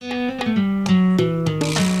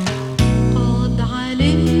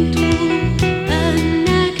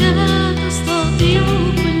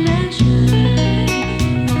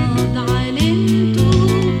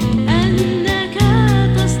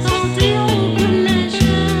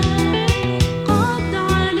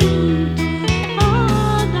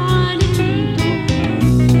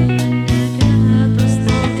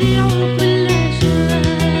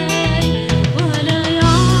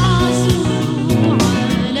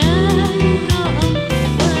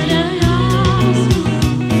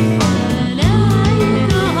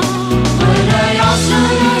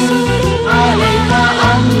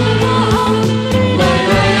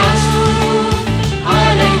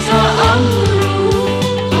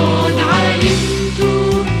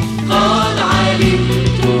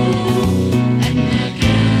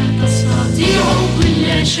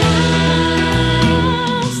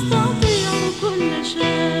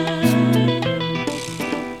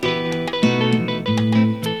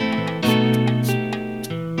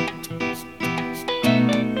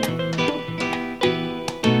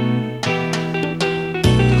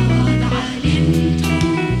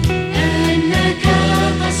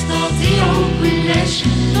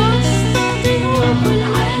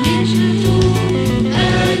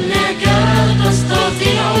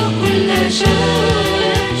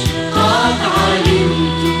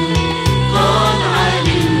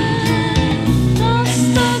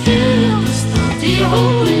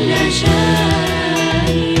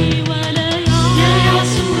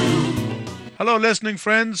Hello, listening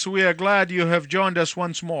friends. We are glad you have joined us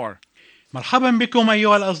once more. مرحبا بكم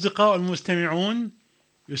أيها الأصدقاء المستمعون.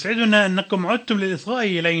 يسعدنا أنكم عدتم للإصغاء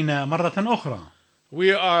إلينا مرة أخرى.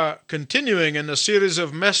 We are continuing in a series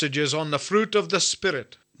of messages on the fruit of the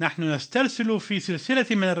Spirit. نحن نسترسل في سلسلة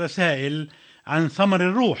من الرسائل عن ثمر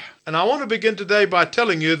الروح. And I want to begin today by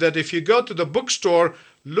telling you that if you go to the bookstore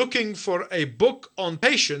looking for a book on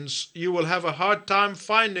patience, you will have a hard time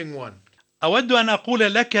finding one. أود أن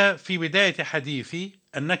أقول لك في بداية حديثي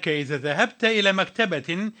أنك إذا ذهبت إلى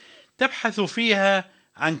مكتبة تبحث فيها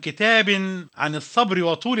عن كتاب عن الصبر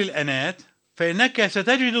وطول الأنات، فإنك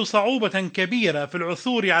ستجد صعوبة كبيرة في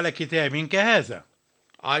العثور على كتاب كهذا.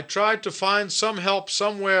 I tried to find some help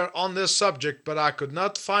somewhere on this subject, but I could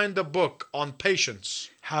not find a book on patience.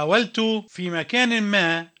 حاولت في مكان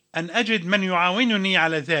ما أن أجد من يعاونني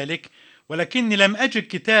على ذلك، ولكني لم أجد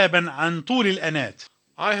كتابا عن طول الأنات.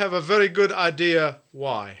 I have a very good idea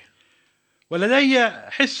why. ولدي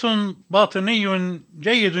حس باطني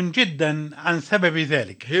جيد جدا عن سبب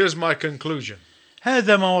ذلك. Here's my conclusion.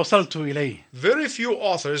 هذا ما وصلت إليه. Very few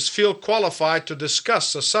authors feel qualified to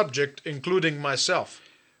discuss a subject, including myself.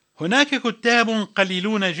 هناك كتاب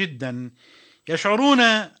قليلون جدا يشعرون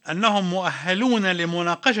أنهم مؤهلون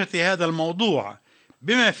لمناقشة هذا الموضوع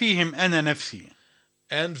بما فيهم أنا نفسي.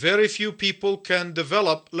 And very few people can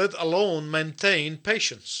develop, let alone maintain,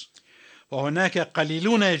 patience. وهناك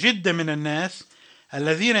قليلون جدا من الناس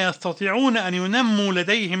الذين يستطيعون أن ينموا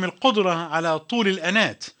لديهم القدرة على طول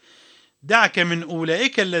الأنات، دعك من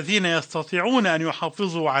أولئك الذين يستطيعون أن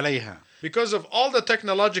يحافظوا عليها. Because of all the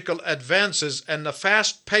technological advances and the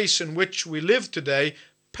fast pace in which we live today,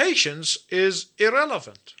 patience is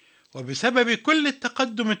irrelevant. وبسبب كل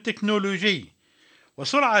التقدم التكنولوجي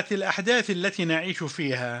وسرعة الأحداث التي نعيش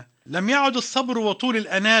فيها، لم يعد الصبر وطول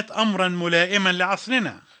الأنات أمرا ملائما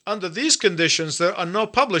لعصرنا. Under these conditions, there are no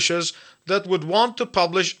publishers that would want to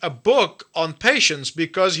publish a book on patience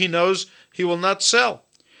because he knows he will not sell.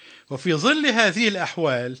 وفي ظل هذه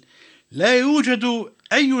الأحوال لا يوجد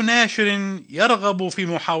أي ناشر يرغب في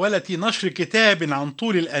محاولة نشر كتاب عن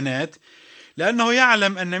طول الأنات، لأنه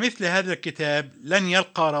يعلم أن مثل هذا الكتاب لن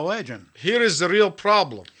يلقى رواجا. Here is the real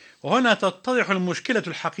problem. وهنا تتضح المشكلة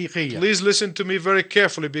الحقيقية. Please listen to me very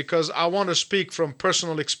carefully because I want to speak from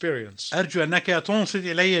personal experience. أرجو أنك تنصت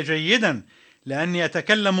إلي جيدا لأني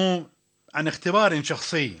أتكلم عن اختبار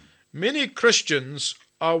شخصي. Many Christians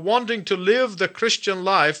are wanting to live the Christian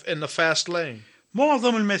life in the fast lane.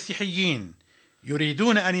 معظم المسيحيين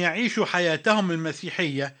يريدون أن يعيشوا حياتهم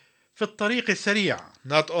المسيحية في الطريق السريع.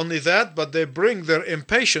 Not only that, but they bring their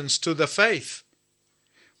impatience to the faith.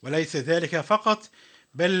 وليس ذلك فقط،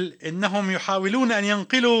 بل إنهم يحاولون أن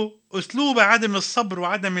ينقلوا أسلوب عدم الصبر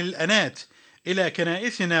وعدم الأنات إلى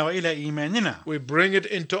كنائسنا وإلى إيماننا. We bring it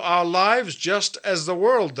into our lives just as the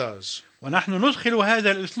world does. ونحن ندخل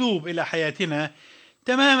هذا الأسلوب إلى حياتنا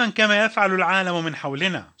تماما كما يفعل العالم من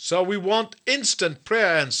حولنا. So we want instant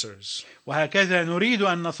prayer answers. وهكذا نريد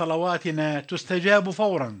أن صلواتنا تستجاب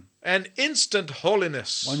فورا. And instant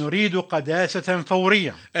holiness. ونريد قداسة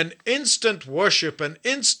فورية. And instant worship and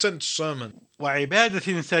instant sermon.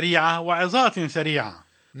 وعبادة سريعة وعظات سريعة.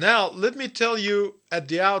 Now, let me tell you at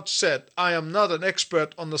the outset, I am not an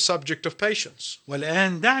expert on the subject of patience.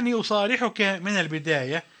 والآن دعني أصارحك من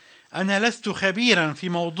البداية، أنا لست خبيرا في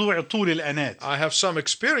موضوع طول الأنات. I have some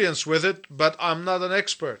experience with it, but I'm not an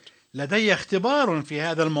expert. لدي اختبار في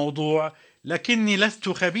هذا الموضوع، لكني لست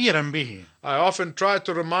خبيرا به. I often try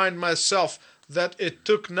to remind myself that it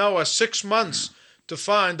took Noah 6 months to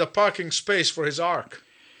find a parking space for his ark.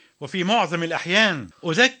 وفي معظم الأحيان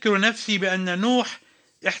أذكر نفسي بأن نوح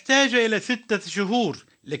احتاج إلى 6 شهور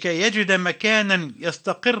لكي يجد مكانا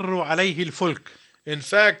يستقر عليه الفلك. In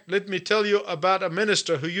fact, let me tell you about a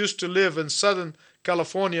minister who used to live in Southern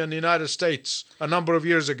California in the United States a number of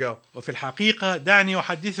years ago. وفي الحقيقة دعني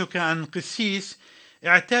أحدثك عن قسيس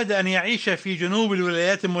اعتاد أن يعيش في جنوب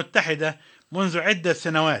الولايات المتحدة منذ عدة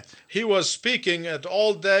سنوات. He was speaking at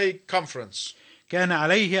all-day conference. كان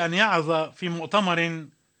عليه أن يعظ في مؤتمر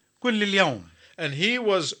كل اليوم. And he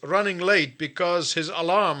was running late because his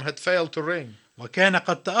alarm had failed to ring. وكان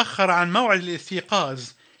قد تأخر عن موعد الاستيقاظ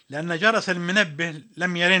لأن جرس المنبه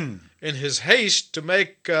لم يرن. In his haste to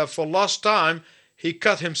make for lost time, he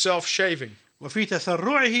cut himself shaving. وفي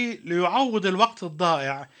تسرعه ليعوض الوقت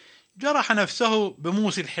الضائع جرح نفسه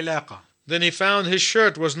بموس الحلاقة. Then he found his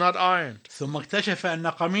shirt was not ironed. ثم اكتشف أن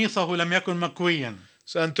قميصه لم يكن مكويا.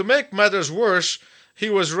 And to make matters worse, he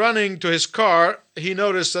was running to his car. He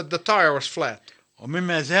noticed that the tire was flat.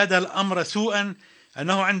 ومما زاد الأمر سوءا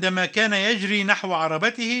أنه عندما كان يجري نحو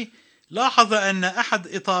عربته لاحظ أن أحد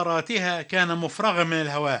إطاراتها كان مفرغا من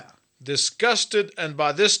الهواء. Disgusted and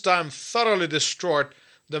by this time thoroughly distraught,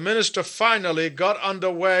 the minister finally got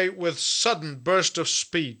underway with sudden burst of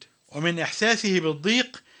speed. ومن إحساسه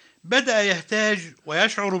بالضيق بدأ يهتاج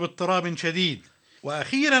ويشعر باضطراب شديد،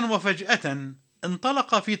 وأخيرا وفجأة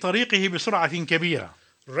انطلق في طريقه بسرعة كبيرة.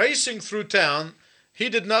 Racing through town, he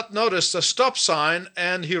did not notice the stop sign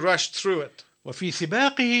and he rushed through it. وفي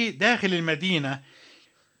سباقه داخل المدينة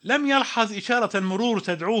لم يلحظ إشارة المرور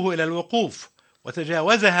تدعوه إلى الوقوف،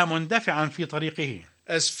 وتجاوزها مندفعا في طريقه.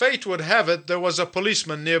 As fate would have it, there was a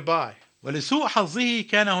policeman nearby. ولسوء حظه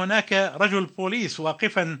كان هناك رجل بوليس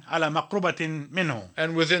واقفا على مقربة منه.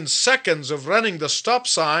 And within seconds of running the stop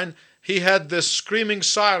sign, he had this screaming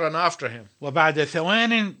siren after him. وبعد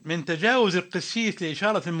ثوان من تجاوز القسيس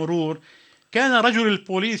لإشارة المرور كان رجل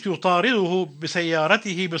البوليس يطارده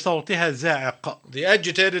بسيارته بصوتها الزاعق. The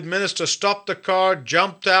agitated minister stopped the car,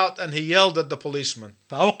 jumped out, and he yelled at the policeman.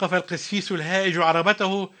 فأوقف القسيس الهائج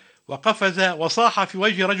عربته وقفز وصاح في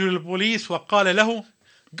وجه رجل البوليس وقال له: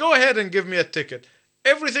 Go ahead and give me a ticket.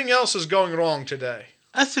 Everything else is going wrong today.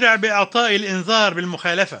 أسرع بإعطاء الإنذار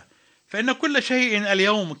بالمخالفة، فإن كل شيء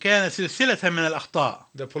اليوم كان سلسلة من الأخطاء.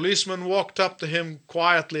 The policeman walked up to him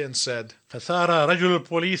quietly and said, فسار رجل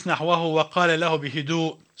البوليس نحوه وقال له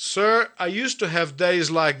بهدوء: Sir, I used to have days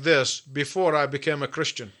like this before I became a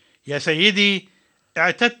Christian. يا سيدي،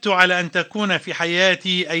 اعتدت على أن تكون في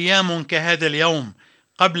حياتي أيام كهذا اليوم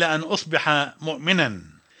قبل أن أصبح مؤمنا.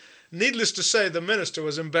 Needless to say, the minister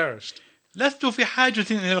was embarrassed. لست في حاجة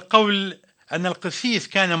إلى القول أن القسيس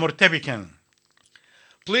كان مرتبكا.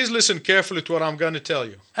 Please listen carefully to what I'm going to tell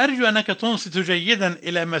you. أرجو أنك تنصت جيدا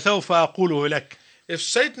إلى ما سوف أقوله لك. If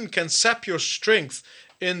Satan can sap your strength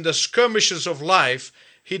in the skirmishes of life,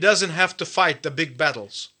 he doesn't have to fight the big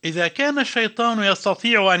battles. إذا كان الشيطان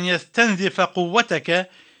يستطيع أن يستنزف قوتك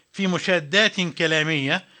في مشادات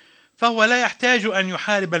كلامية، فهو لا يحتاج أن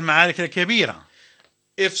يحارب المعارك الكبيرة.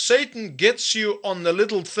 If Satan gets you on the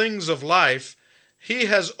little things of life, he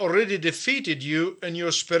has already defeated you in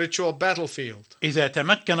your spiritual battlefield. إذا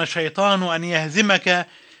تمكن الشيطان أن يهزمك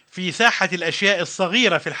في ساحة الأشياء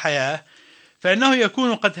الصغيرة في الحياة، فإنه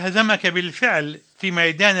يكون قد هزمك بالفعل في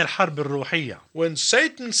ميدان الحرب الروحية. When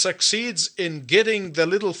Satan succeeds in getting the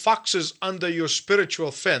little foxes under your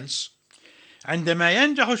spiritual fence, عندما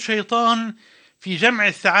ينجح الشيطان في جمع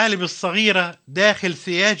الثعالب الصغيرة داخل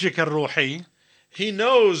سياجك الروحي، he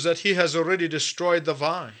knows that he has already destroyed the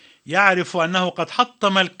vine. يعرف أنه قد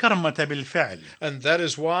حطم الكرمة بالفعل. And that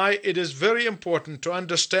is why it is very important to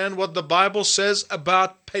understand what the Bible says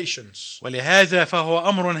about patience. ولهذا فهو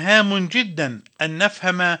أمر هام جدا أن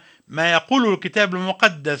نفهم ما يقوله الكتاب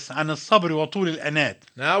المقدس عن الصبر وطول الأنات.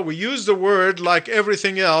 Now we use the word like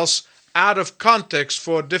everything else out of context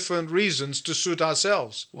for different reasons to suit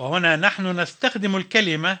ourselves. وهنا نحن نستخدم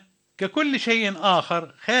الكلمة ككل شيء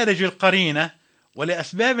آخر خارج القرينة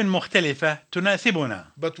ولأسباب مختلفة تناسبنا.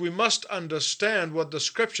 But we must understand what the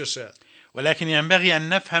scripture said. ولكن ينبغي أن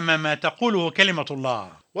نفهم ما تقوله كلمة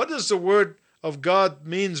الله. What does the word of God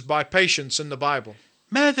means by patience in the Bible?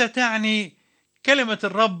 ماذا تعني كلمة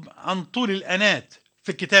الرب عن طول الأنات في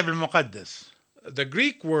الكتاب المقدس؟ The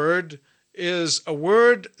Greek word is a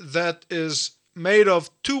word that is made of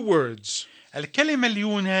two words. الكلمة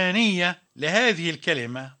اليونانية لهذه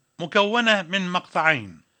الكلمة مكونة من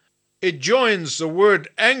مقطعين. It joins the word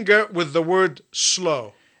anger with the word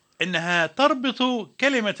slow. إنها تربط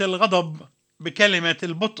كلمة الغضب بكلمة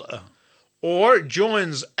البطء. Or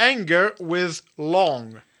joins anger with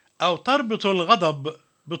long. أو تربط الغضب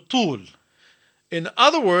بالطول. In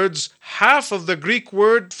other words, half of the Greek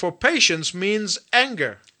word for patience means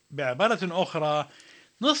anger. بعبارة أخرى،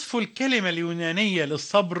 نصف الكلمة اليونانية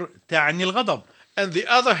للصبر تعني الغضب. And the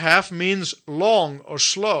other half means long or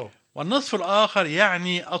slow. والنصف الآخر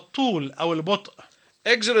يعني الطول أو البطء.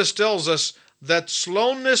 Exodus tells us that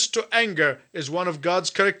slowness to anger is one of God's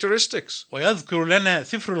characteristics. ويذكر لنا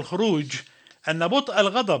سفر الخروج أن بطء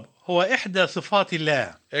الغضب هو إحدى صفات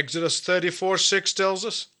الله. Exodus 34:6 tells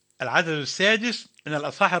us العدد السادس من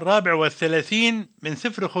الأصحاح 34 من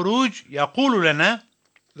سفر خروج يقول لنا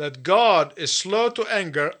that God is slow to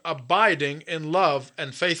anger, abiding in love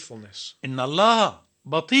and faithfulness. إن الله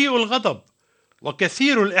بطيء الغضب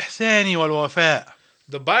وكثير الإحسان والوفاء.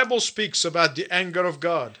 The Bible speaks about the anger of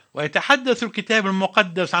God. ويتحدث الكتاب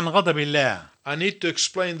المقدس عن غضب الله. I need to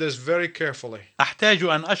explain this very carefully. أحتاج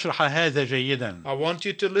أن أشرح هذا جيدا. I want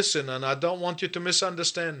you to listen and I don't want you to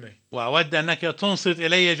misunderstand me. وأود أنك تنصت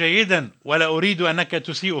إلي جيدا ولا أريد أنك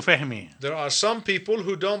تسيء فهمي. There are some people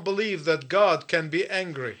who don't believe that God can be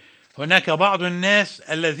angry. هناك بعض الناس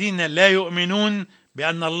الذين لا يؤمنون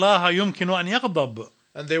بأن الله يمكن أن يغضب.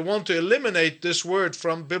 And they want to eliminate this word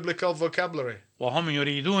from biblical vocabulary. وهم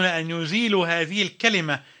يريدون أن يزيلوا هذه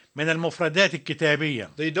الكلمة من المفردات الكتابية.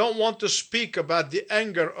 They don't want to speak about the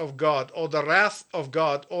anger of God or the wrath of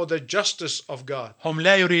God or the justice of God. هم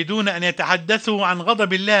لا يريدون أن يتحدثوا عن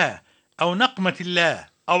غضب الله أو نقمة الله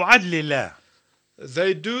أو عدل الله.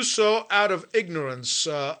 They do so out of ignorance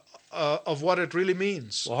of what it really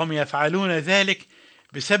means. وهم يفعلون ذلك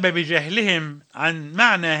بسبب جهلهم عن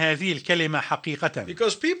معنى هذه الكلمة حقيقة.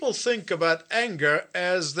 Because people think about anger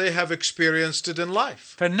as they have experienced it in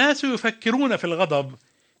life. فالناس يفكرون في الغضب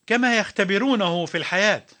كما يختبرونه في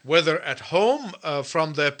الحياة. Whether at home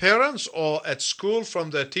from their parents or at school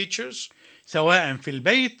from their teachers. سواء في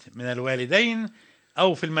البيت من الوالدين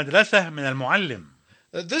أو في المدرسة من المعلم.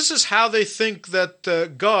 This is how they think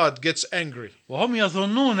that God gets angry. وهم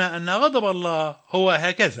يظنون أن غضب الله هو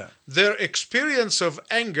هكذا. Their experience of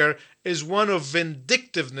anger is one of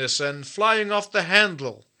vindictiveness and flying off the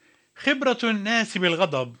handle. خبرة الناس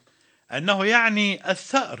بالغضب أنه يعني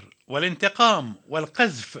الثأر والانتقام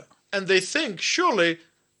والقذف. And they think, surely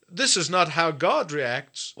this is not how God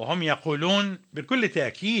reacts. وهم يقولون بكل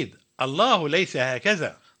تأكيد الله ليس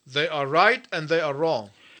هكذا. They are right and they are wrong.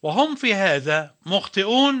 وهم في هذا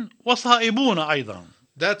مخطئون وصائبون أيضا.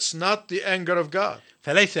 That's not the anger of God.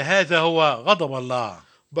 فليس هذا هو غضب الله.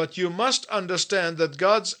 But you must understand that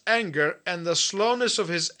God's anger and the slowness of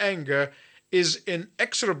his anger is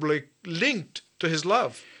inexorably linked to his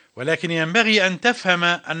love. ولكن ينبغي أن تفهم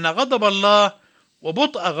أن غضب الله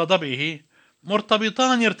وبطء غضبه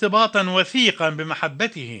مرتبطان ارتباطا وثيقا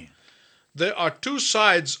بمحبته. They are two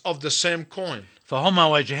sides of the same coin. فهما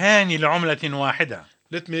وجهان لعملة واحدة.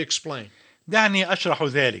 Let me explain. دعني أشرح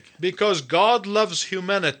ذلك. Because God loves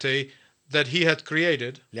humanity that he had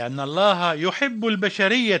created, لأن الله يحب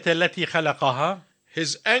البشرية التي خلقها.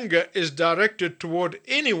 his anger is directed toward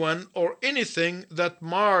anyone or anything that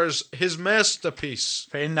mars his masterpiece.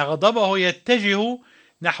 فإن غضبه يتجه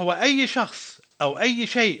نحو أي شخص أو أي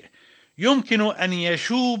شيء يمكن أن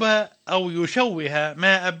يشوب أو يشوه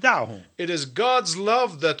ما أبدعه. It is God's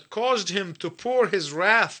love that caused him to pour his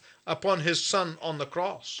wrath upon his son on the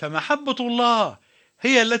cross. فمحبة الله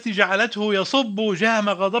هي التي جعلته يصب جام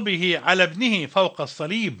غضبه على ابنه فوق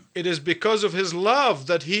الصليب. It is because of his love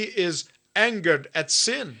that he is angered at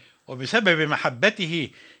sin. وبسبب محبته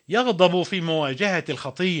يغضب في مواجهة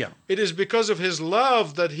الخطية. It is because of his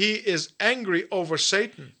love that he is angry over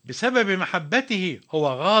Satan. بسبب محبته هو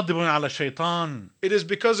غاضب على الشيطان. It is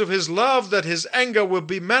because of his love that his anger will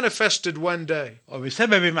be manifested one day.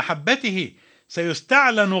 وبسبب محبته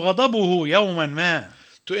سيستعلن غضبه يوما ما.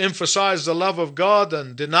 To emphasize the love of God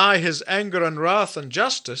and deny his anger and wrath and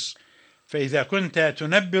justice, فإذا كنت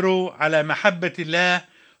تنبر على محبة الله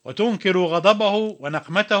وتنكر غضبه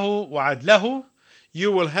ونقمته وعدله،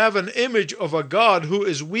 you will have an image of a God who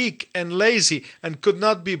is weak and lazy and could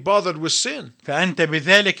not be bothered with sin. فأنت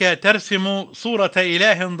بذلك ترسم صورة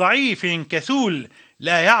إله ضعيف كسول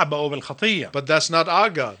لا يعبأ بالخطية. But that's not our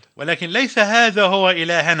God. ولكن ليس هذا هو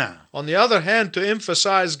إلهنا. On the other hand, to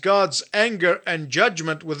emphasize God's anger and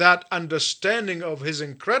judgment without understanding of his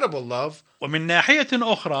incredible love, ومن ناحية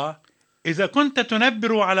أخرى إذا كنت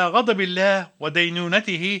تنبر على غضب الله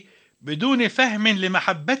ودينونته بدون فهم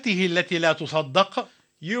لمحبته التي لا تصدق،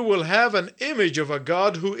 you will have an image of a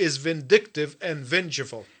God who is vindictive and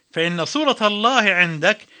vengeful. فإن صورة الله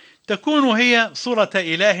عندك تكون هي صورة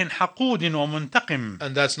إله حقود ومنتقم.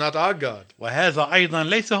 And that's not our God. وهذا أيضا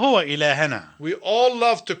ليس هو إلهنا. We all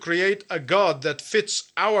love to create a God that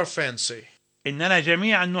fits our fancy. إننا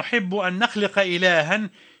جميعا نحب أن نخلق إلها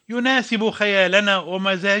يناسب خيالنا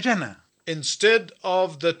ومزاجنا. Instead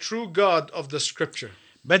of the true God of the scripture.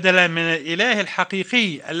 بدلا من الإله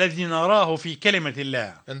الحقيقي الذي نراه في كلمة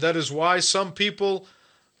الله. And that is why some people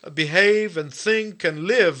behave and think and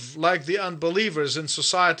live like the unbelievers in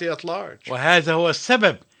society at large. وهذا هو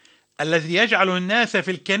السبب الذي يجعل الناس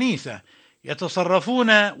في الكنيسة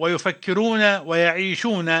يتصرفون ويفكرون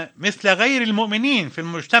ويعيشون مثل غير المؤمنين في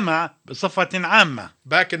المجتمع بصفة عامة.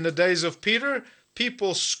 Back in the days of Peter,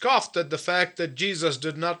 people scoffed at the fact that Jesus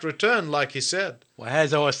did not return like he said.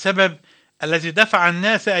 وهذا هو السبب الذي دفع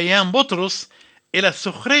الناس أيام بطرس إلى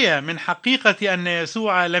السخرية من حقيقة أن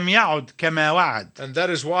يسوع لم يعد كما وعد. And that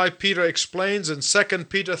is why Peter explains in 2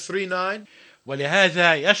 Peter 3:9.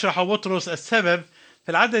 ولهذا يشرح بطرس السبب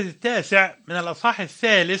في العدد التاسع من الأصحاح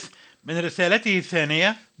الثالث من رسالته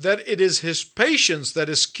الثانية. That it is his patience that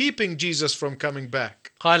is keeping Jesus from coming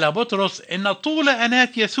back. قال بطرس إن طول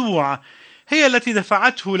أنات يسوع هي التي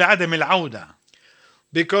دفعته لعدم العودة.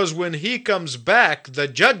 Because when he comes back, the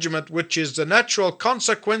judgment, which is the natural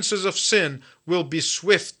consequences of sin, will be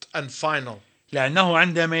swift and final. لأنه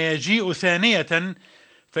عندما يجيء ثانية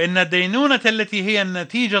فإن الدينونة التي هي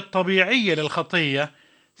النتيجة الطبيعية للخطية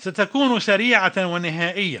ستكون سريعة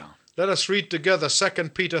ونهائية. Let us read together 2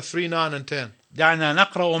 Peter 3:9 and 10. دعنا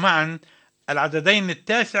نقرأ معا العددين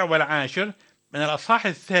 9 و10 من الأصحاح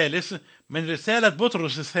 3 من رسالة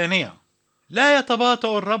بطرس الثانية. لا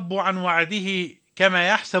يتباطأ الرب عن وعده كما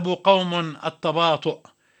يحسب قوم التباطؤ،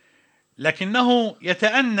 لكنه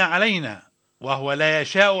يتأنى علينا، وهو لا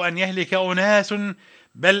يشاء أن يهلك أناس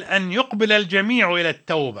بل أن يقبل الجميع إلى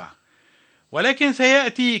التوبة. ولكن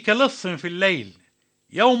سيأتي كلص في الليل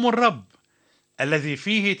يوم الرب الذي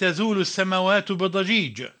فيه تزول السماوات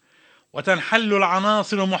بضجيج، وتنحل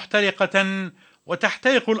العناصر محترقة،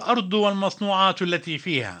 وتحترق الأرض والمصنوعات التي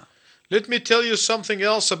فيها. Let me tell you something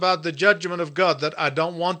else about the judgment of God that I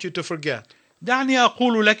don't want you to forget. دعني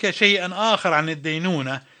أقول لك شيئا آخر عن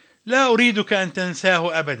الدينونة لا أريدك أن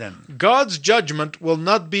تنساه أبدا. God's judgment will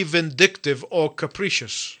not be vindictive or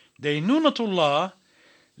capricious. دينونة الله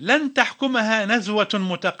لن تحكمها نزوة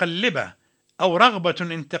متقلبة أو رغبة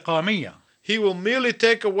انتقامية. He will merely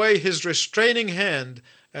take away his restraining hand,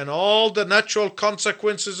 and all the natural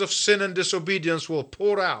consequences of sin and disobedience will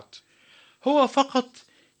pour out. هو فقط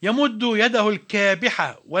يمد يده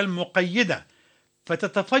الكابحة والمقيدة،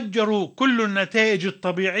 فتتفجر كل النتائج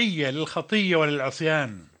الطبيعية للخطية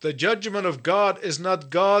وللعصيان. The judgment of God is not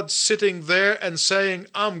God sitting there and saying,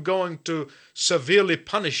 I'm going to severely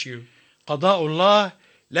punish you. قضاء الله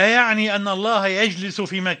لا يعني أن الله يجلس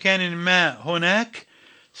في مكان ما هناك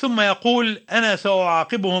ثم يقول أنا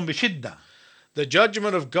سأعاقبهم بشدة. The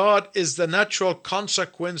judgment of God is the natural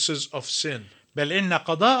consequences of sin. بل إن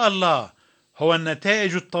قضاء الله هو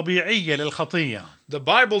النتائج الطبيعية للخطية. The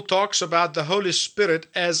Bible talks about the Holy Spirit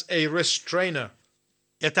as a restrainer.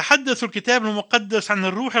 يتحدث الكتاب المقدس عن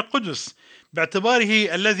الروح القدس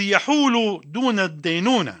باعتباره الذي يحول دون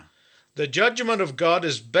الدينونة. The judgment of God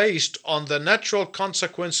is based on the natural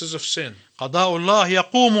consequences of sin. قضاء الله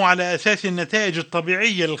يقوم على أساس النتائج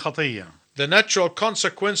الطبيعية للخطية. The natural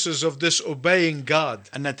consequences of disobeying God.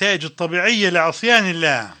 النتائج الطبيعية لعصيان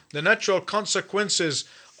الله. The natural consequences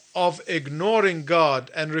of ignoring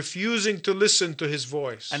God and refusing to listen to his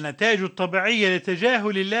voice. النتائج الطبيعية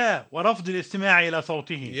لتجاهل الله ورفض الاستماع إلى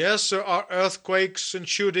صوته. Yes, there are earthquakes and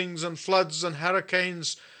shootings and floods and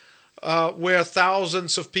hurricanes where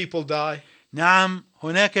thousands of people die. نعم،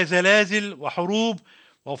 هناك زلازل وحروب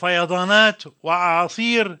وفيضانات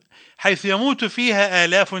وأعاصير حيث يموت فيها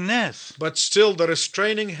آلاف الناس. But still the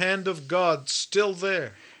restraining hand of God still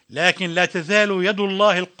there. لكن لا تزال يد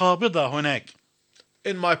الله القابضة هناك.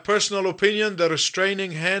 In my personal opinion, the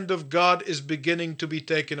restraining hand of God is beginning to be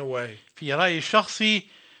taken away. في رأيي الشخصي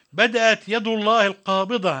بدأت يد الله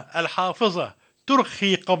القابضة الحافظة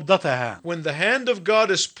ترخي قبضتها. When the hand of God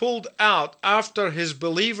is pulled out after his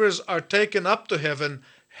believers are taken up to heaven,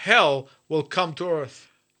 hell will come to earth.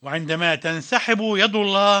 وعندما تنسحب يد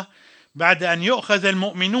الله بعد أن يؤخذ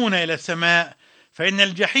المؤمنون إلى السماء، فإن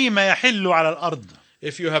الجحيم يحل على الأرض.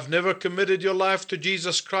 If you have never committed your life to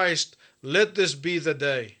Jesus Christ, let this be the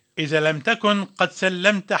day. إذا لم تكن قد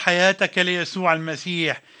سلمت حياتك ليسوع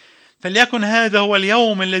المسيح، فليكن هذا هو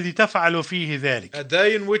اليوم الذي تفعل فيه ذلك. A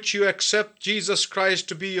day in which you accept Jesus Christ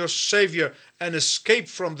to be your Savior and escape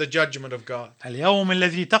from the judgment of God. اليوم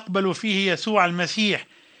الذي تقبل فيه يسوع المسيح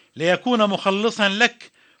ليكون مخلصا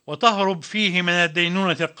لك وتهرب فيه من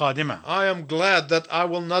الدينونة القادمة. I am glad that I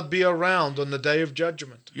will not be around on the day of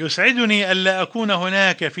judgment. يسعدني ألا أكون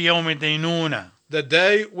هناك في يوم الدينونة. The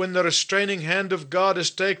day when the restraining hand of God is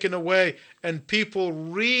taken away and people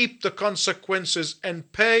reap the consequences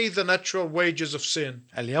and pay the natural wages of sin.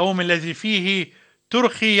 اليوم الذي فيه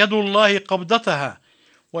ترخي يد الله قبضتها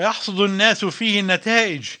ويحصد الناس فيه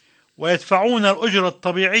النتائج ويدفعون الأجرة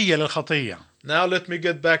الطبيعية للخطية. Now let me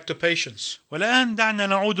get back to patience. والآن دعنا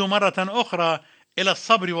نعود مرة أخرى إلى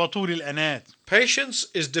الصبر وطول الأنات. Patience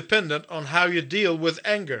is dependent on how you deal with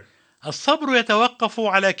anger. الصبر يتوقف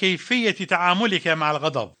على كيفية تعاملك مع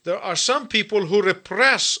الغضب. There are some people who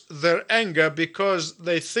repress their anger because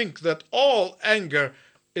they think that all anger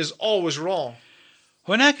is always wrong.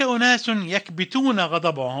 هناك أناس يكبتون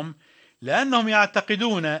غضبهم لأنهم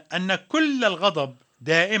يعتقدون أن كل الغضب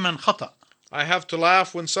دائما خطأ. I have to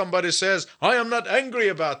laugh when somebody says, I am not angry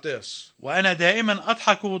about this. وأنا دائما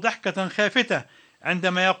أضحك ضحكة خافتة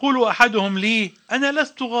عندما يقول أحدهم لي أنا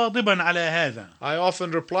لست غاضبا على هذا. I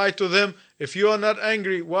often reply to them, if you are not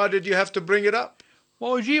angry, why did you have to bring it up?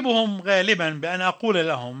 وأجيبهم غالبا بأن أقول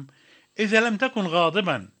لهم إذا لم تكن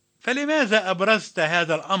غاضبا فلماذا أبرزت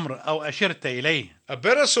هذا الأمر أو أشرت إليه؟ A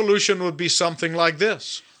better solution would be something like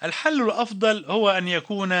this. الحل الأفضل هو أن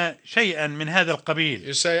يكون شيئا من هذا القبيل.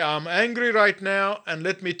 You say, I'm angry right now and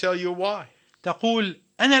let me tell you why. تقول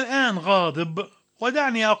أنا الآن غاضب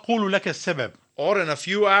ودعني أقول لك السبب. Or in a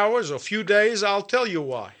few hours or few days, I'll tell you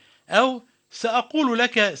why. أو سأقول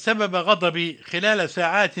لك سبب غضبي خلال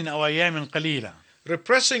ساعات أو أيام قليلة.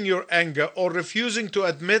 Repressing your anger or refusing to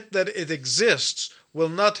admit that it exists will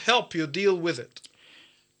not help you deal with it.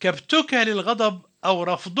 كبتك للغضب أو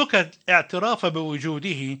رفضك الاعتراف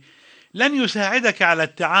بوجوده لن يساعدك على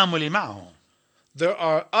التعامل معه. There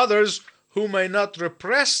are others who may not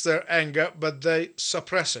repress their anger, but they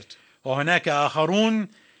suppress it. وهناك آخرون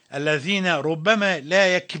الذين ربما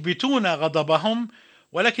لا يكبتون غضبهم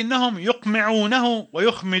ولكنهم يقمعونه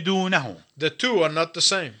ويخمدونه. The two are not the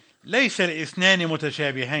same. ليس الاثنان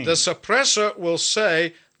متشابهين. The suppressor will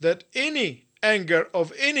say that any anger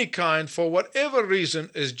of any kind for whatever reason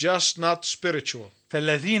is just not spiritual.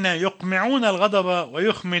 فالذين يقمعون الغضب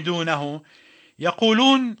ويخمدونه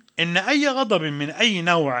يقولون إن أي غضب من أي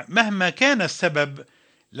نوع مهما كان السبب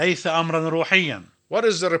ليس أمرا روحيا. What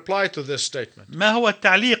is the reply to this statement? ما هو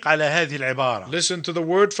التعليق على هذه العبارة؟ Listen to the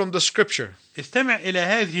word from the scripture. استمع إلى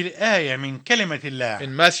هذه الآية من كلمة الله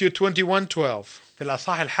In Matthew 21:12. في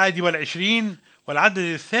الأصحاح 21 والعدد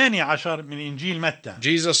 12 من إنجيل متى.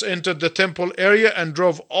 Jesus entered the temple area and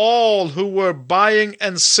drove all who were buying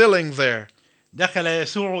and selling there. دخل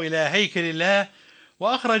يسوع إلى هيكل الله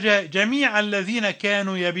وأخرج جميع الذين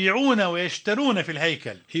كانوا يبيعون ويشترون في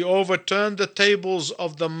الهيكل. He overturned the tables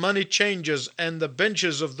of the money changers and the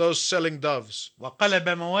benches of those selling doves. وقلب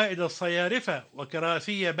موائد الصيارفة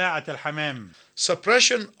وكراسي باعة الحمام.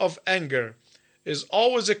 Suppression of anger is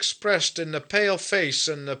always expressed in the pale face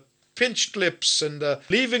and the pinched lips and the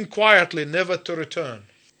leaving quietly never to return.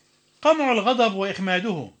 قمع الغضب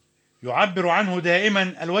وإخماده يعبر عنه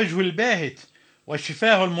دائما الوجه الباهت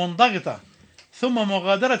والشفاه المنضغطة ثم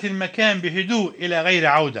مغادرة المكان بهدوء إلى غير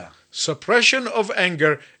عودة. Suppression of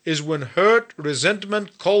anger is when hurt,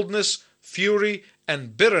 resentment, coldness, fury,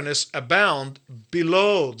 and bitterness abound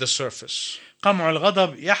below the surface. قمع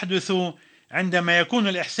الغضب يحدث عندما يكون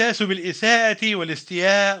الإحساس بالإساءة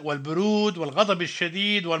والاستياء والبرود والغضب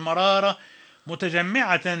الشديد والمرارة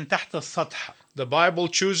متجمعة تحت السطح. The Bible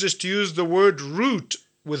chooses to use the word root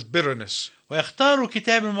with bitterness. ويختار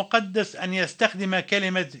الكتاب المقدس أن يستخدم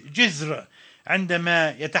كلمة جذر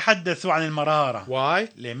عندما يتحدث عن المرارة. Why?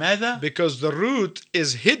 لماذا؟ Because the root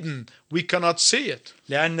is hidden. We cannot see it.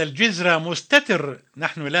 لأن الجذر مستتر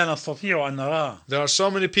نحن لا نستطيع أن نراه. There are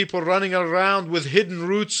so many people running around with hidden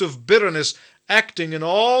roots of bitterness, acting in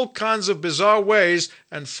all kinds of bizarre ways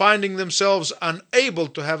and finding themselves unable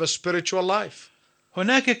to have a spiritual life.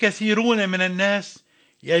 هناك كثيرون من الناس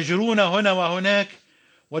يجرون هنا وهناك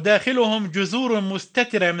وداخلهم جذور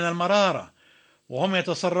مستترة من المرارة وهم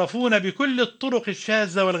يتصرفون بكل الطرق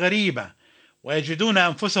الشاذة والغريبة ويجدون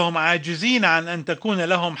أنفسهم عاجزين عن أن تكون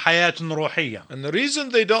لهم حياة روحية. And the reason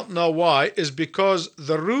they don't know why is because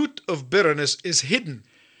the root of bitterness is hidden.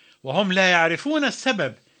 وهم لا يعرفون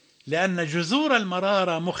السبب لأن جذور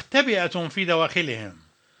المرارة مختبئة في دواخلهم.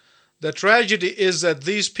 The tragedy is that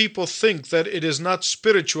these people think that it is not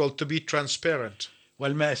spiritual to be transparent.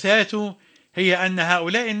 والمأساة هي أن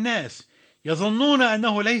هؤلاء الناس يظنون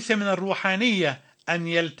أنه ليس من الروحانية أن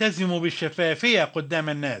يلتزموا بالشفافية قدام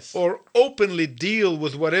الناس Or openly deal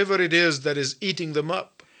with whatever it is that is eating them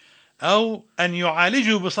up. أو أن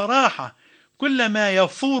يعالجوا بصراحة كل ما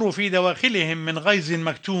يفور في دواخلهم من غيظ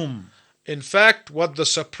مكتوم. In fact, what the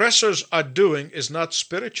suppressors are doing is not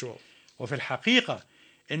spiritual. وفي الحقيقة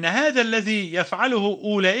إن هذا الذي يفعله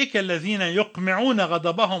أولئك الذين يقمعون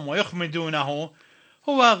غضبهم ويخمدونه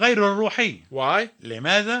هو غير الروحي. Why?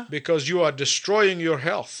 لماذا؟ Because you are destroying your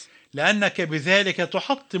health. لأنك بذلك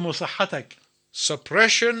تحطم صحتك.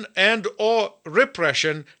 Suppression and or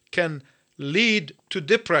repression can lead to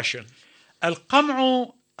depression. القمع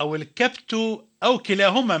أو الكبت أو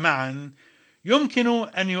كلاهما معا يمكن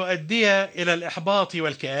أن يؤدي إلى الإحباط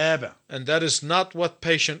والكآبة. And that is not what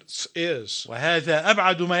patience is. وهذا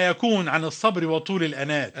أبعد ما يكون عن الصبر وطول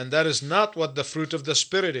الأنات. And that is not what the fruit of the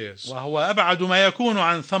Spirit is. وهو أبعد ما يكون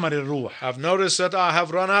عن ثمر الروح. I've noticed that I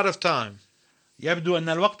have run out of time. يبدو أن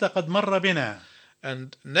الوقت قد مر بنا.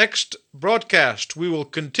 And next broadcast we will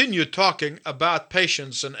continue talking about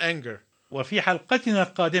patience and anger. وفي حلقتنا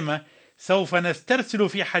القادمة سوف نسترسل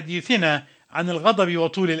في حديثنا عن الغضب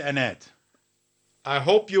وطول الأنات. I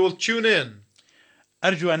hope you will tune in.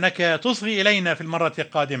 أرجو أنك تصغي إلينا في المرة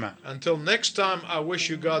القادمة. Until next time, I wish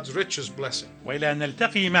you God's richest blessing. وإلى أن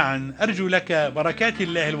نلتقي معا أرجو لك بركات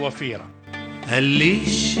الله الوفيرة. هل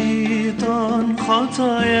الشيطان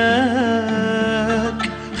خطاياك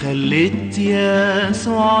خلت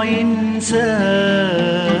يسوع ينساك؟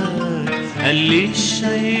 هل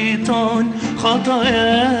الشيطان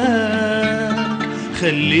خطاياك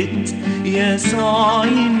خلت يسوع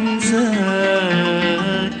ينساك؟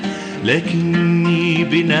 لكني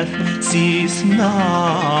بنفسي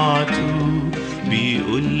سمعته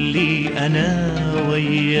بيقول لي أنا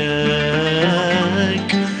وياك،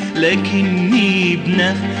 لكني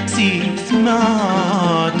بنفسي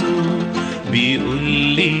سمعته بيقول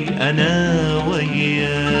لي أنا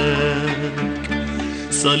وياك.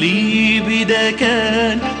 صليبي ده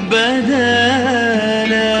كان بدالك،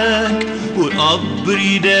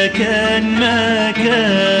 وقبري ده كان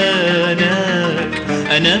مكانك،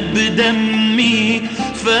 أنا بدمي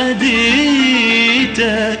فديتك،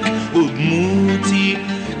 وبموتي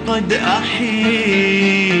قد أحيتك.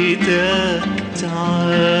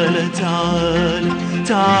 تعال تعال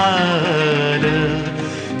تعال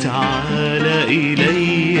تعال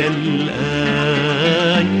إلي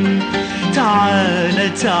الآن،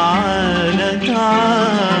 تعال تعال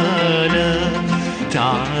تعال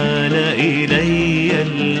تعال إلي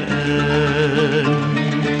الآن.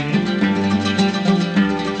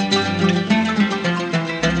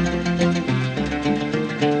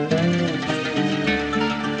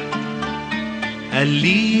 قال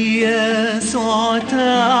لي يسوع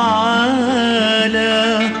تعالى،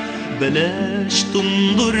 بلاش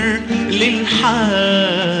تنظر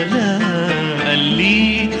للحالة. قال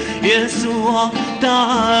لي يسوع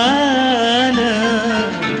تعالى،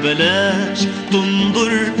 بلاش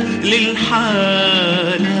تنظر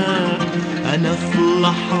للحالة. أنا في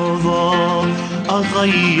لحظة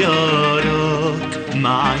أغيرك، ما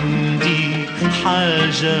عندي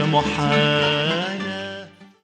حاجة محالة.